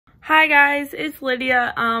Hi guys, it's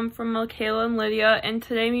Lydia from Makayla and Lydia, and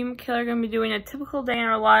today me and Makayla are going to be doing a typical day in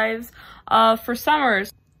our lives for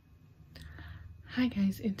summers. Hi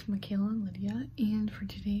guys, it's Makayla and Lydia, and for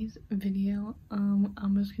today's video,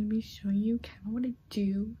 I'm just going to be showing you kind of what I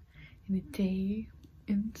do in a day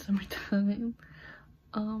in summertime.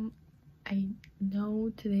 I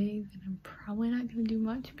know today that I'm probably not going to do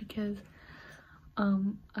much because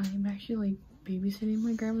I'm actually like babysitting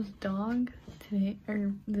my grandma's dog today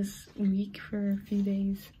or this week for a few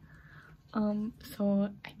days, so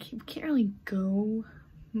I can't really go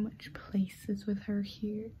much places with her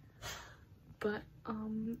here, but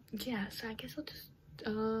yeah, so I guess I'll just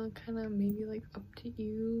kind of maybe like update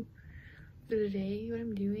you for the day what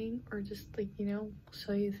I'm doing, or just like, you know,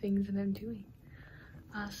 show you things that I'm doing.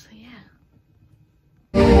 So yeah.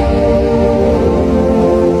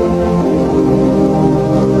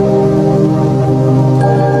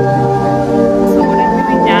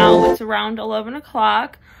 Around 11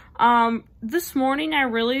 o'clock. This morning I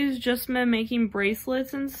really just been making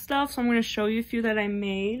bracelets and stuff, so I'm going to show you a few that I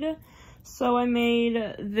made. So I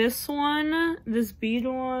made this one, this bead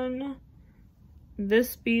one,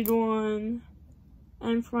 this bead one,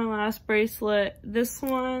 and for my last bracelet, this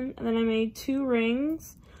one, and then I made 2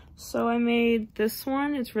 rings. So I made this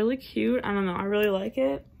one, it's really cute, I don't know, I really like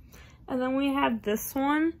it. And then we have this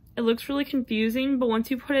one, it looks really confusing, but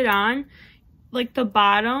once you put it on, like the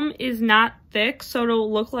bottom is not thick, so it'll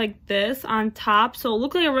look like this on top. So it'll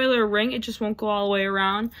look like a regular ring, it just won't go all the way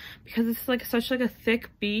around because it's like such like a thick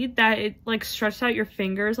bead that it like stretches out your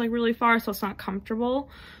fingers like really far, so it's not comfortable.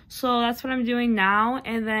 So that's what I'm doing now.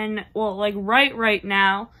 And then, well, like right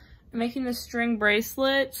now, I'm making the string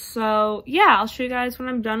bracelet. So yeah, I'll show you guys when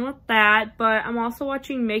I'm done with that. But I'm also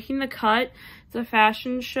watching Making the Cut. It's a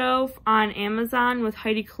fashion show on Amazon with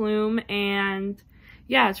Heidi Klum, and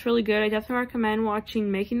yeah, it's really good. I definitely recommend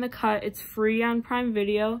watching Making the Cut. It's free on Prime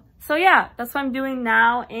Video. So yeah, that's what I'm doing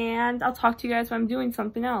now, and I'll talk to you guys when I'm doing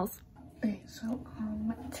something else. Okay, so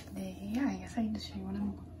today, I guess I need to show you what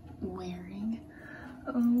I'm wearing.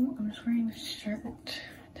 I'm just wearing a shirt,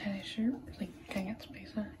 tie-dye shirt, like I got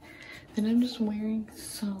space on it. Then I'm just wearing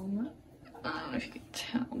some, I don't know if you can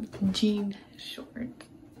tell, jean shorts.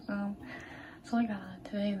 So like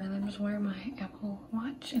today, then I'm just wearing my Apple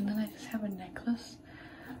Watch, and then I just have a necklace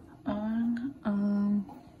on. I don't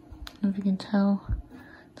know if you can tell,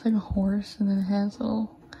 it's like a horse, and then it has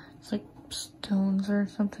little, it's like stones or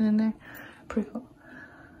something in there. Pretty cool.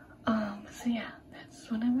 So yeah, that's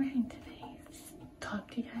what I'm wearing today. Talk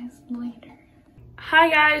to you guys later. Hi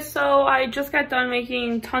guys, so I just got done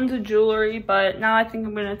making tons of jewelry, but now I think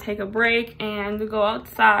I'm gonna take a break and go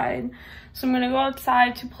outside. So I'm gonna go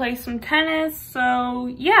outside to play some tennis. So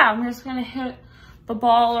yeah, I'm just gonna hit the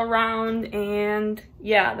ball around, and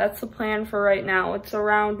yeah, that's the plan for right now. It's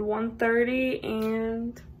around 1:30,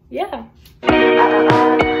 and yeah.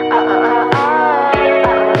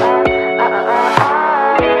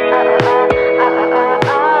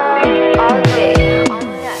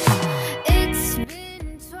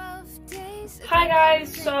 Hi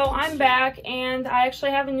guys, so I'm back, and I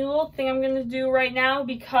actually have a new little thing I'm gonna do right now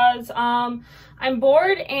because I'm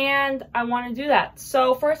bored and I want to do that.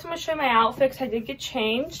 So first I'm gonna show you my outfit because I did get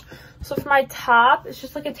changed. So for my top, it's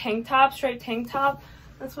just like a tank top, straight tank top.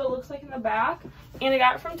 That's what it looks like in the back, and I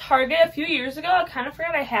got it from Target a few years ago. I kind of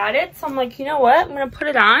forgot I had it, so I'm like, you know what, I'm gonna put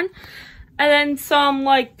it on. And then some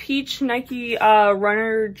like peach Nike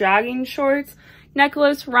runner jogging shorts,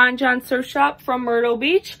 necklace, Ron John Surf Shop from Myrtle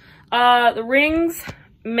Beach. The rings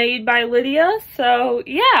made by Lydia, so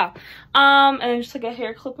yeah. And then just like a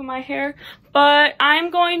hair clip in my hair. But I'm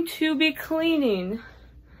going to be cleaning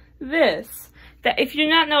this. That, if you do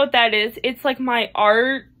not know what that is, it's like my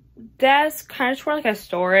art desk, kind of where like I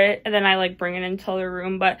store it, and then I like bring it into the other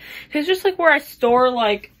room. But it's just like where I store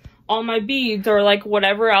like all my beads or like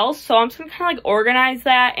whatever else. So I'm just gonna kind of like organize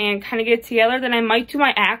that and kind of get it together. Then I might do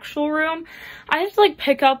my actual room. I have to like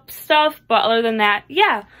pick up stuff, but other than that,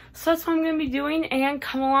 yeah. So that's what I'm gonna be doing, and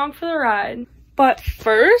come along for the ride. But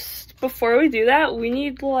first, before we do that, we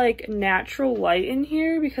need like natural light in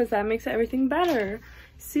here because that makes everything better.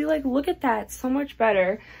 See, like, look at that, it's so much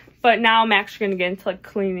better. But now I'm actually gonna get into like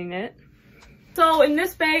cleaning it. So in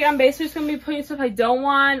this bag, I'm basically just gonna be putting stuff I don't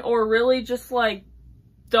want or really just like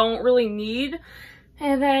don't really need.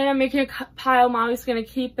 And then I'm making a pile Molly's gonna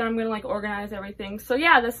keep, and I'm gonna like organize everything. So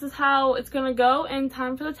yeah, this is how it's gonna go, and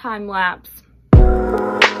time for the time lapse.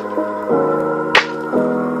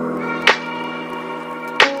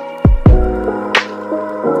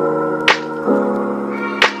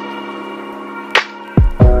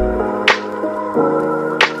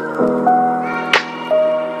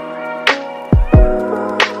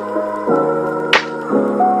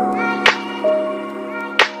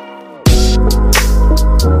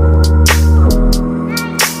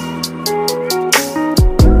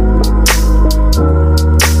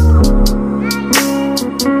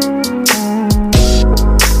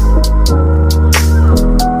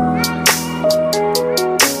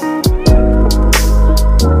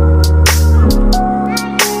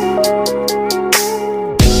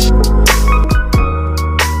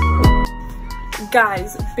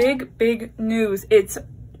 guys, big news. It's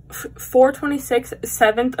 4/26,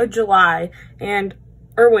 7th of July, and,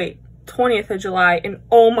 or wait, 20th of July, and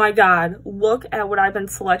oh my god, look at what I've been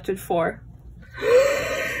selected for.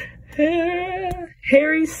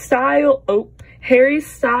 Harry Styles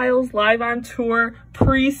live on tour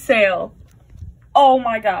pre-sale. Oh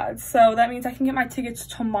my god, so that means I can get my tickets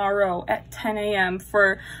tomorrow at 10 a.m.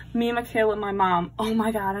 for me, Makayla, and my mom. Oh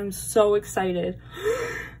my god, I'm so excited.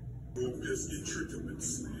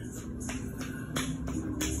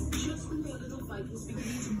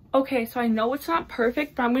 Okay, so I know it's not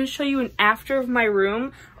perfect, but I'm going to show you an after of my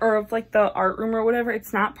room, or of like the art room or whatever.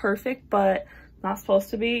 It's not perfect, but not supposed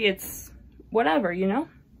to be. It's whatever, you know?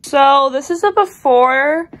 So this is the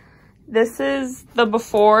before. This is the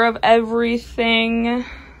before of everything.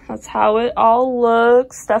 That's how it all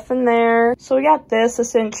looks. Stuff in there. So we got this.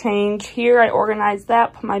 This didn't change. Here I organized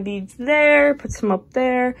that. Put my beads there. Put some up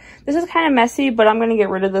there. This is kind of messy, but I'm going to get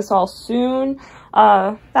rid of this all soon.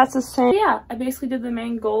 That's the same. Yeah, I basically did the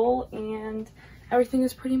main goal and everything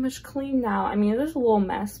is pretty much clean now. I mean, there's a little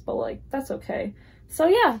mess, but like, that's okay. So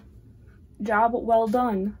yeah, job well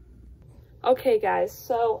done. Okay guys,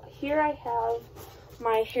 so here I have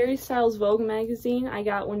my Harry Styles Vogue magazine I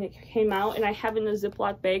got when it came out, and I have it in a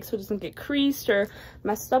Ziploc bag so it doesn't get creased or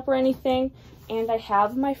messed up or anything. And I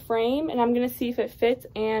have my frame, and I'm gonna see if it fits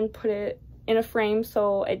and put it in a frame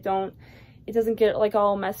so it doesn't get like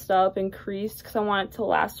all messed up and creased, because I want it to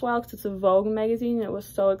last a while because it's a Vogue magazine and it was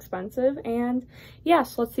so expensive. And yeah,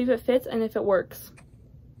 so let's see if it fits and if it works.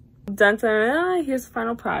 Dun, dun, dun, here's the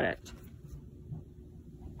final product.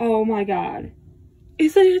 Oh my god,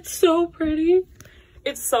 isn't it so pretty?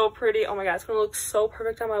 It's so pretty. Oh my god, it's gonna look so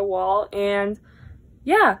perfect on my wall. And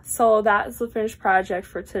yeah, so that is the finished project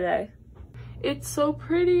for today. It's so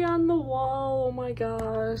pretty on the wall. Oh my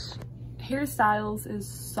gosh, Harry Styles is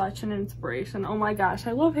such an inspiration. Oh my gosh,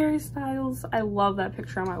 I love Harry Styles. I love that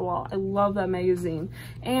picture on my wall. I love that magazine.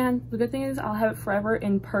 And the good thing is I'll have it forever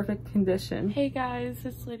in perfect condition. Hey guys,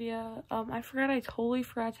 it's Lydia. I totally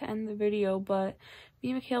forgot to end the video, but me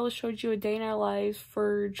and Makayla showed you a day in our lives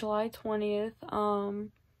for July 20th.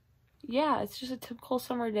 Yeah, it's just a typical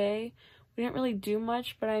summer day. We didn't really do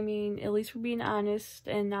much, but I mean, at least we're being honest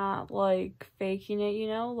and not like faking it, you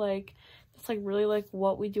know? Like, it's like really like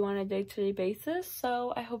what we do on a day-to-day basis.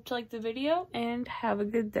 So I hope you liked the video and have a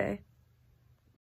good day.